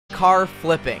car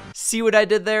flipping. See what I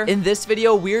did there? In this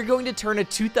video, we are going to turn a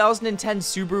 2010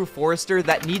 Subaru Forester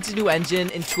that needs a new engine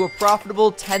into a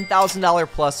profitable $10,000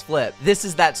 plus flip. This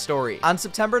is that story. On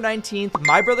September 19th,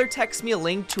 my brother texts me a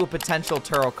link to a potential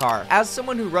Turo car. As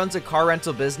someone who runs a car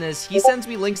rental business, he sends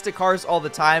me links to cars all the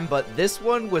time, but this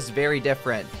one was very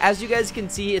different. As you guys can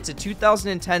see, it's a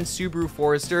 2010 Subaru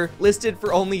Forester listed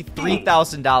for only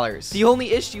 $3,000. The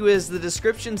only issue is the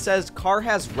description says car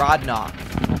has rod knock.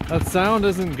 That sound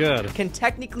isn't good. Can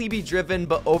technically be driven,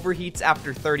 but overheats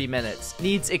after 30 minutes.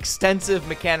 Needs extensive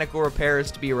mechanical repairs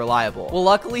to be reliable. Well,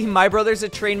 luckily, my brother's a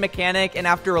trained mechanic, and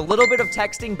after a little bit of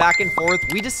texting back and forth,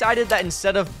 we decided that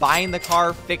instead of buying the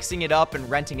car, fixing it up, and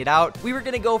renting it out, we were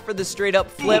gonna go for the straight up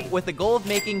flip with the goal of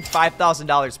making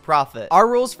 $5,000 profit. Our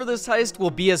rules for this heist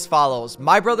will be as follows.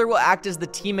 My brother will act as the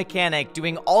team mechanic,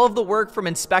 doing all of the work from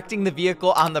inspecting the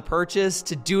vehicle on the purchase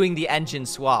to doing the engine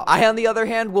swap. I, on the other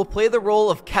hand, will play the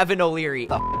role of Kevin O'Leary.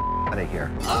 Out of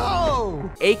here. Oh!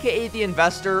 AKA the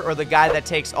investor, or the guy that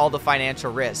takes all the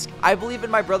financial risk. I believe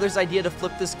in my brother's idea to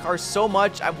flip this car so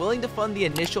much, I'm willing to fund the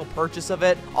initial purchase of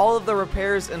it, all of the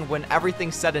repairs, and when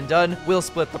everything's said and done, we'll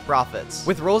split the profits.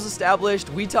 With roles established,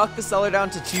 we talked the seller down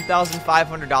to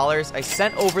 $2,500. I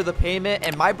sent over the payment,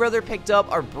 and my brother picked up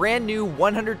our brand new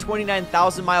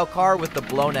 129,000 mile car with the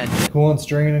blown engine. Coolant's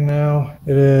draining now.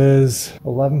 It is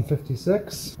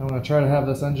 11:56. I'm gonna try to have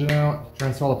this engine out,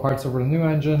 transfer all the parts over to the new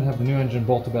engine, have the new engine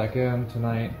bolted back in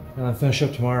tonight, and then finish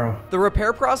up tomorrow. The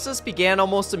repair process began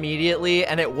almost immediately,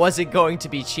 and it wasn't going to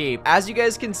be cheap. As you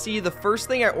guys can see, the first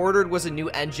thing I ordered was a new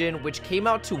engine, which came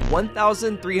out to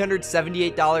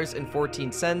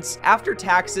 $1,378.14 after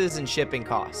taxes and shipping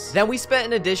costs. Then we spent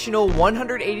an additional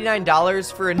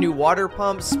 $189 for a new water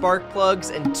pump, spark plugs,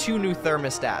 and 2 new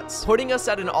thermostats, putting us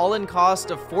at an all-in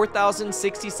cost of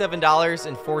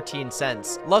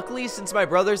 $4,067.14. Luckily, since my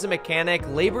brother's a mechanic,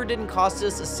 labor didn't cost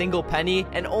us a single penny,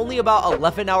 and only about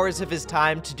 11 hours of his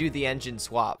time to do the engine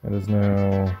swap. It is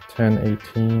now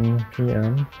 10:18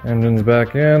 p.m. Engine's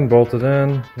back in, bolted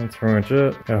in. That's pretty much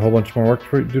it. Got a whole bunch more work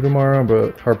to do tomorrow,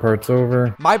 but hard part's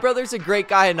over. My brother's a great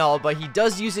guy and all, but he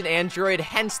does use an Android,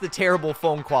 hence the terrible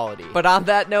phone quality. But on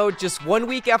that note, just 1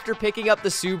 week after picking up the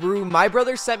Subaru, my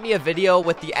brother sent me a video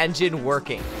with the engine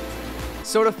working.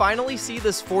 So to finally see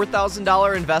this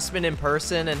 $4,000 investment in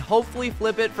person and hopefully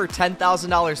flip it for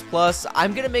 $10,000 plus,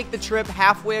 I'm gonna make the trip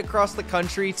halfway across the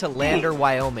country to Lander,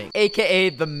 Wyoming, aka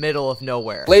the middle of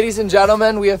nowhere. Ladies and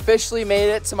gentlemen, we officially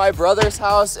made it to my brother's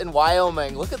house in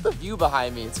Wyoming. Look at the view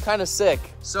behind me, it's kind of sick.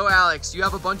 So Alex, you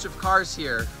have a bunch of cars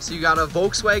here. So you got a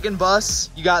Volkswagen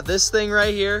bus, you got this thing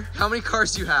right here. How many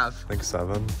cars do you have? I think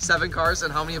 7. 7 cars,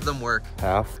 and how many of them work?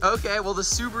 Half. Okay, well the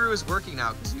Subaru is working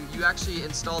now because you actually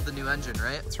installed the new engine,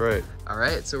 right? That's right. All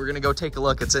right, so we're gonna go take a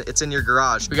look. It's in your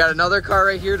garage. We got another car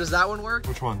right here. Does that one work?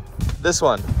 Which one? This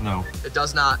one. No. It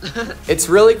does not. It's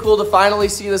really cool to finally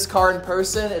see this car in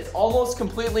person. It's almost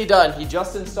completely done. He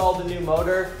just installed the new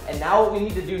motor, and now what we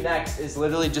need to do next is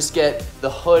literally just get the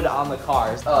hood on the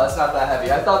cars. Oh, it's not that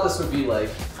heavy. I thought this would be like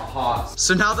a Haas.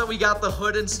 So now that we got the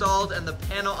hood installed and the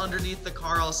panel underneath the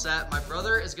car all set, my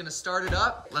brother is gonna start it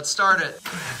up. Let's start it.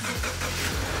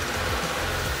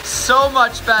 So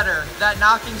much better. That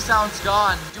knocking sound's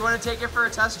gone. Do you want to take it for a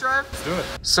test drive? Let's do it.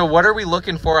 So what are we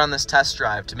looking for on this test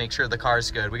drive to make sure the car's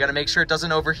good? We got to make sure it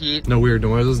doesn't overheat. No weird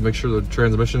noises. Make sure the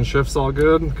transmission shift's all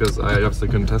good, because I obviously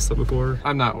couldn't test it before.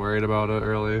 I'm not worried about it,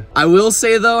 really. I will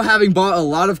say though, having bought a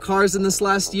lot of cars in this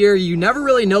last year, you never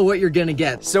really know what you're gonna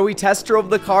get. So we test drove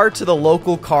the car to the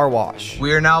local car wash.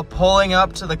 We are now pulling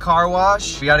up to the car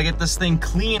wash. We got to get this thing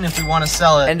clean if we want to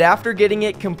sell it. And after getting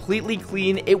it completely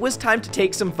clean, it was time to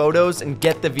take some photos and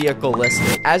get the vehicle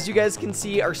listed. As you guys can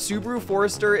see, our Subaru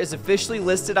Forester is officially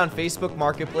listed on Facebook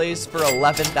Marketplace for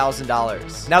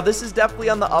 $11,000. Now this is definitely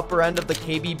on the upper end of the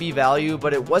KBB value,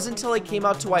 but it wasn't until I came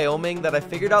out to Wyoming that I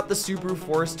figured out the Subaru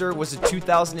Forester was a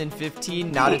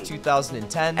 2015, not a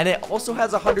 2010, and it also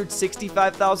has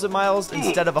 165,000 miles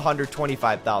instead of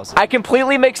 125,000. I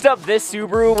completely mixed up this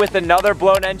Subaru with another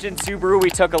blown engine Subaru we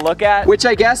took a look at, which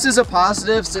I guess is a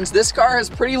positive since this car has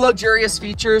pretty luxurious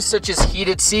features such as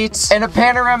heated seats and a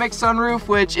panoramic sunroof,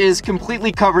 which is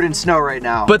completely covered in snow right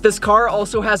now. But this car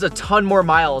also has a ton more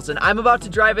miles, and I'm about to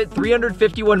drive it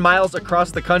 351 miles across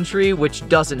the country, which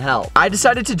doesn't help. I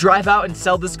decided to drive out and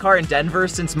sell this car in Denver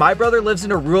since my brother lives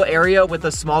in a rural area with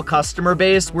a small customer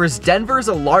base, whereas Denver is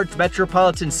a large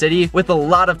metropolitan city with a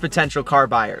lot of potential car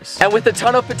buyers. And with a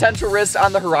ton of potential risks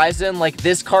on the horizon, like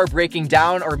this car breaking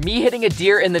down or me hitting a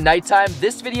deer in the nighttime,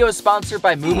 this video is sponsored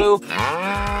by Moo,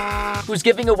 who's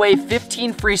giving away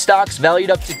 15 free stocks valued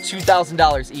up to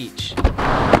 $2,000 each.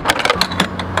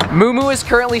 Moomoo is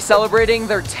currently celebrating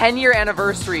their 10-year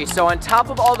anniversary, so on top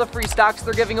of all the free stocks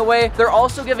they're giving away, they're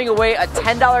also giving away a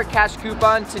 $10 cash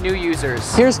coupon to new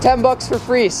users. Here's 10 bucks for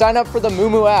free. Sign up for the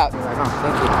Moomoo app.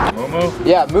 Thank you. Moomoo?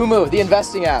 Yeah, Moomoo, the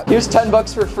investing app. Here's 10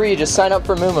 bucks for free. Just sign up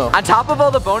for Moomoo. On top of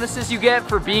all the bonuses you get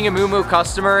for being a Moomoo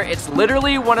customer, it's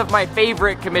literally one of my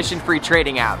favorite commission-free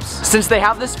trading apps. Since they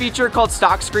have this feature called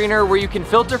Stock Screener where you can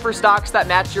filter for stocks that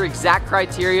match your exact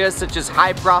criteria, such as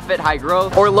high profit, high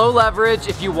growth, or low leverage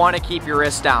if you want to keep your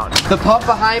risk down. The pump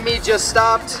behind me just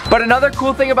stopped. But another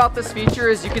cool thing about this feature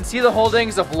is you can see the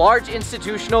holdings of large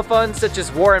institutional funds such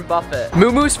as Warren Buffett.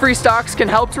 Moomoo's free stocks can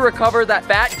help to recover that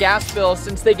fat gas bill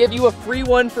since they give you a free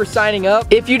one for signing up.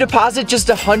 If you deposit just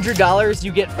 $100,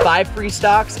 you get 5 free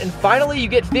stocks, and finally you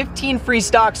get 15 free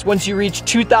stocks once you reach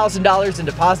 $2,000 in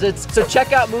deposits. So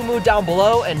check out Moomoo down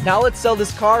below, and now let's sell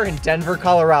this car in Denver,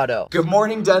 Colorado. Good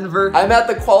morning, Denver. I'm at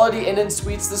the Quality Inn and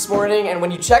Suites this morning, and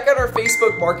when you check out our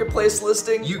Facebook Marketplace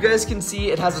listing, you guys can see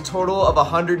it has a total of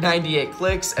 198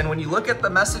 clicks, and when you look at the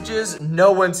messages,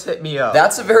 no one's hit me up.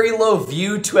 That's a very low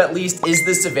view to at least is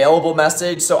this available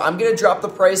message, so I'm gonna drop the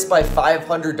price by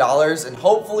 $500, and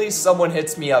hopefully someone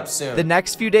hits me up soon. The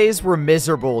next few days were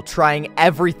miserable, trying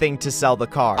everything to sell the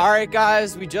car. All right,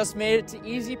 guys, we just made it to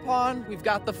Easy Pawn. We've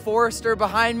got the Forester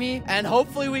behind me, and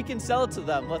hopefully we can sell it to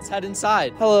them. Let's head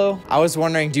inside. Hello. I was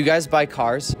wondering, do you guys buy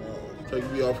cars? Take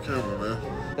me off camera,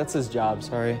 man. That's his job,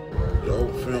 sorry.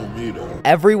 Don't film me, though.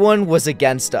 Everyone was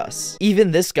against us.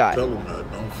 Even this guy. Tell him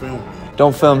that. Don't film me.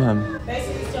 Don't film him.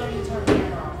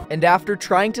 And after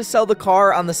trying to sell the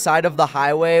car on the side of the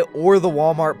highway or the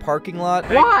Walmart parking lot,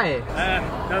 why?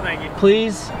 No thank you.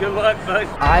 Please? Good luck, bud.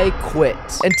 I quit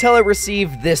until I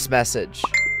received this message.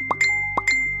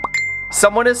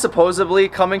 Someone is supposedly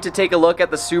coming to take a look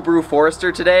at the Subaru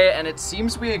Forester today, and it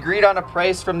seems we agreed on a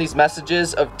price from these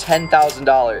messages of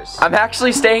 $10,000. I'm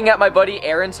actually staying at my buddy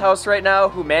Aaron's house right now,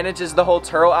 who manages the whole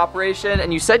Turo operation,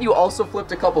 and you said you also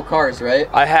flipped a couple cars, right?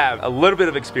 I have a little bit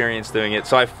of experience doing it.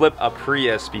 So I flipped a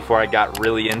Prius before I got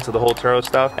really into the whole Turo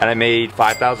stuff, and I made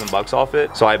 5,000 bucks off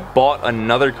it. So I bought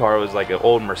another car, it was like an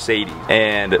old Mercedes,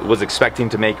 and was expecting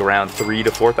to make around $3,000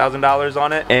 to $4,000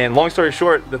 on it. And long story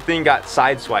short, the thing got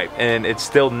sideswiped, and it's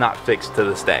still not fixed to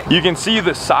this day. You can see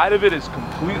the side of it is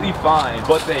completely fine,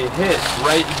 but they hit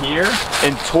right here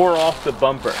and tore off the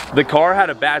bumper. The car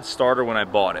had a bad starter when I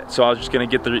bought it, so I was just gonna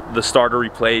get the starter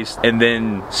replaced and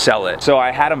then sell it. So I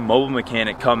had a mobile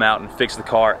mechanic come out and fix the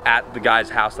car at the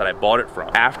guy's house that I bought it from.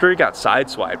 After it got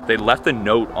sideswiped, they left a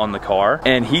note on the car,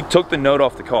 and he took the note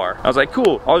off the car. I was like,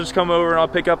 cool, I'll just come over and I'll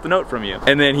pick up the note from you.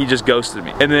 And then he just ghosted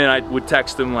me. And then I would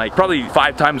text him like probably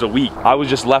 5 times a week. I was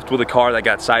just left with a car that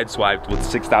got sideswiped with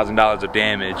 $6,000 of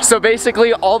damage. So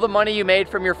basically all the money you made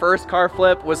from your first car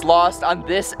flip was lost on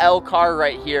this L car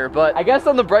right here. But I guess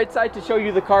on the bright side, to show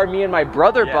you the car me and my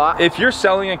brother bought. If you're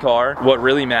selling a car, what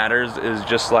really matters is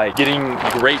just like getting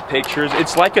great pictures.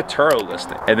 It's like a Turo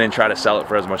listing, and then try to sell it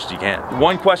for as much as you can.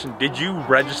 One question, did you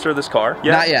register this car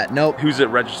yet? Not yet, nope. Who's it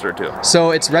registered to?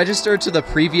 So it's registered to the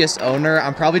previous owner.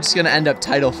 I'm probably just gonna end up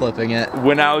title flipping it.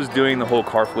 When I was doing the whole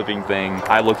car flipping thing,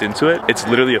 I looked into it. It's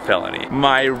literally a felony.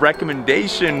 My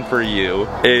recommendation for you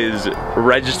is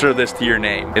register this to your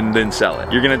name and then sell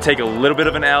it. You're gonna take a little bit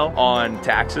of an L on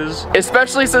taxes.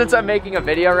 Especially since I'm making a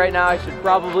video right now, I should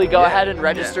probably go ahead and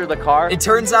register the car. It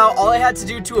turns out all I had to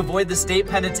do to avoid the state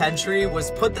penitentiary was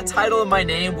put the title in my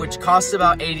name, which cost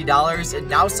about $80, and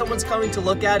now someone's coming to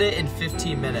look at it in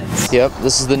 15 minutes. Yep,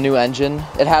 this is the new engine.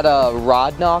 It had a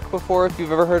rod knock before, if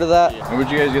you've ever heard of that. Yeah. Where'd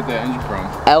you guys get that engine from?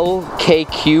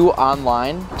 LKQ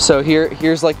online. So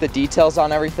here's like the details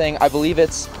on everything. I believe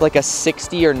it's like a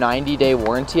 60 or 90 day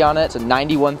warranty on it. It's a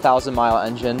 91,000 mile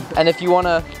engine. And if you want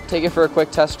to take it for a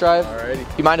quick test drive, alrighty.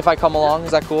 You mind if I come along?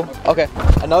 Is that cool? Okay.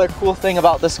 Another cool thing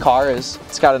about this car is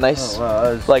it's got a nice,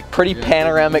 like pretty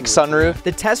panoramic sunroof.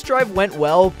 The test drive went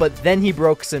well, but then he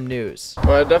broke some news.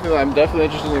 Well, I'm definitely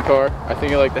interested in the car. I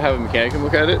think I'd like to have a mechanic come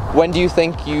look at it. When do you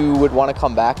think you would want to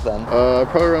come back then?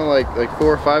 Probably around like 4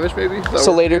 or 5-ish maybe.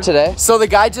 So later today? So the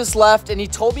guy just left, and he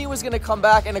told me he was gonna come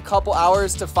back in a couple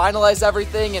hours to finalize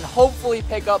everything and hopefully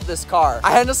pick up this car.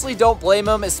 I honestly don't blame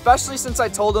him, especially since I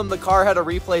told him the car had a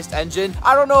replaced engine.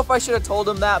 I don't know if I should have told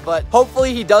him that, but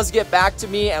hopefully he does get back to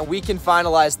me and we can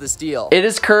finalize this deal. It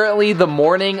is currently the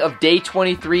morning of day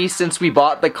 23 since we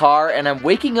bought the car, and I'm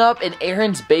waking up in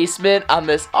Aaron's basement on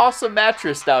this awesome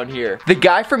mattress down here. The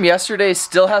guy from yesterday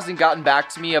still hasn't gotten back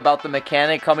to me about the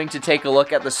mechanic coming to take a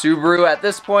look at the Subaru. At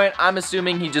this point, I'm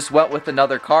assuming he just went with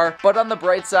another car, but on the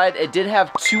bright side, it did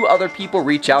have 2 other people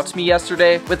reach out to me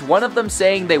yesterday, with one of them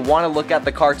saying they want to look at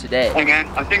the car today. Hey man,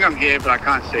 I think I'm here, but I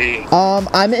can't see you.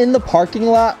 I'm in the parking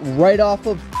lot right off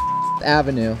of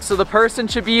Avenue. So the person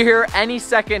should be here any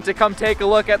second to come take a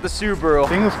look at the Subaru.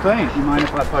 Thing was clean. You mind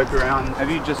if I poke around? Have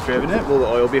you just driven it? Will the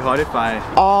oil be hot if I...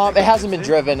 It hasn't been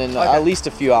driven in at least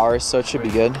a few hours, so it should be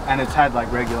good. And it's had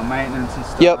like regular maintenance and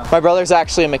stuff? Yep, my brother's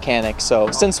actually a mechanic, so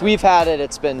since we've had it,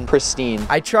 it's been pristine.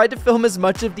 I tried to film as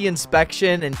much of the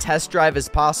inspection and test drive as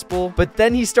possible, but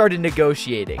then he started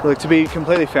negotiating. Look, to be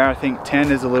completely fair, I think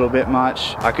 10 is a little bit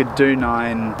much. I could do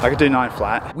 9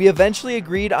 flat. We eventually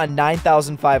agreed on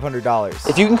 $9,500.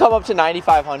 If you can come up to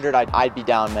 $9,500, I'd be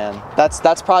down, man.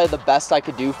 That's probably the best I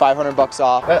could do, 500 bucks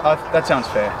off. That sounds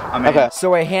fair. I mean, okay.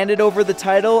 So I handed over the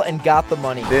title and got the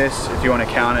money. This, if you want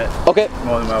to count it, okay,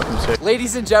 more than welcome to.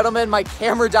 Ladies and gentlemen, my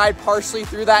camera died partially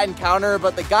through that encounter,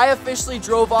 but the guy officially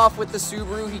drove off with the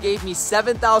Subaru. He gave me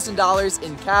 $7,000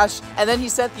 in cash, and then he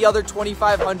sent the other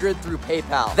 $2,500 through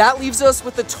PayPal. That leaves us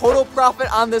with a total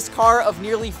profit on this car of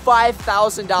nearly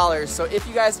 $5,000. So if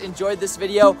you guys enjoyed this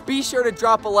video, be sure to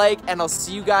drop a like, and I'll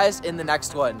see you guys in the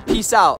next one. Peace out.